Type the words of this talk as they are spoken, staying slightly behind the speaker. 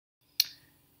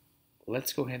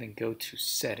let's go ahead and go to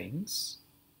settings.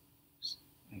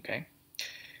 Okay,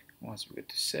 once we go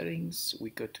to settings, we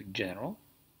go to general.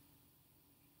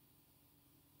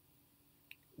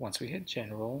 Once we hit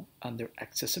general, under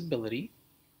accessibility,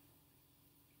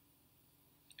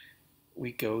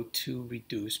 we go to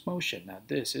reduce motion. Now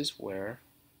this is where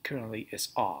currently is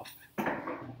off.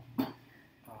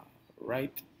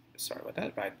 Sorry about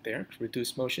that, right there,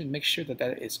 reduce motion, make sure that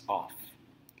that is off.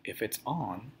 If it's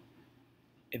on,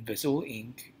 Invisible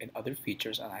Ink and other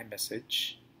features on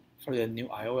iMessage for the new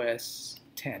iOS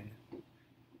 10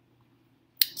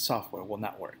 software will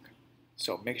not work.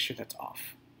 So make sure that's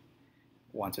off.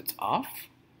 Once it's off,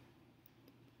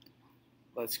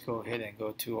 let's go ahead and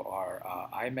go to our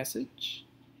iMessage.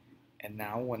 And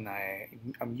now when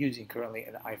I'm using currently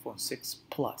an iPhone 6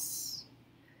 Plus,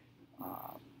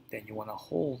 then you want to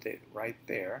hold it right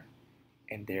there,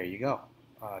 and there you go.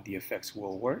 The effects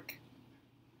will work.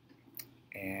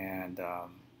 And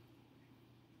of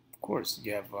course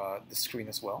you have the screen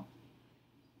as well,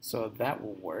 so that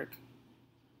will work.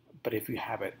 But if you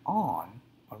have it on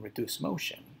reduced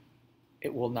motion,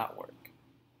 it will not work.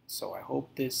 So I hope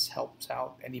this helps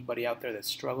out anybody out there that's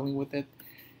struggling with it.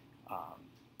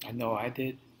 I know I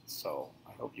did, so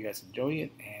I hope you guys enjoy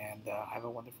it, and have a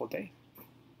wonderful day.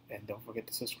 And don't forget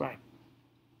to subscribe.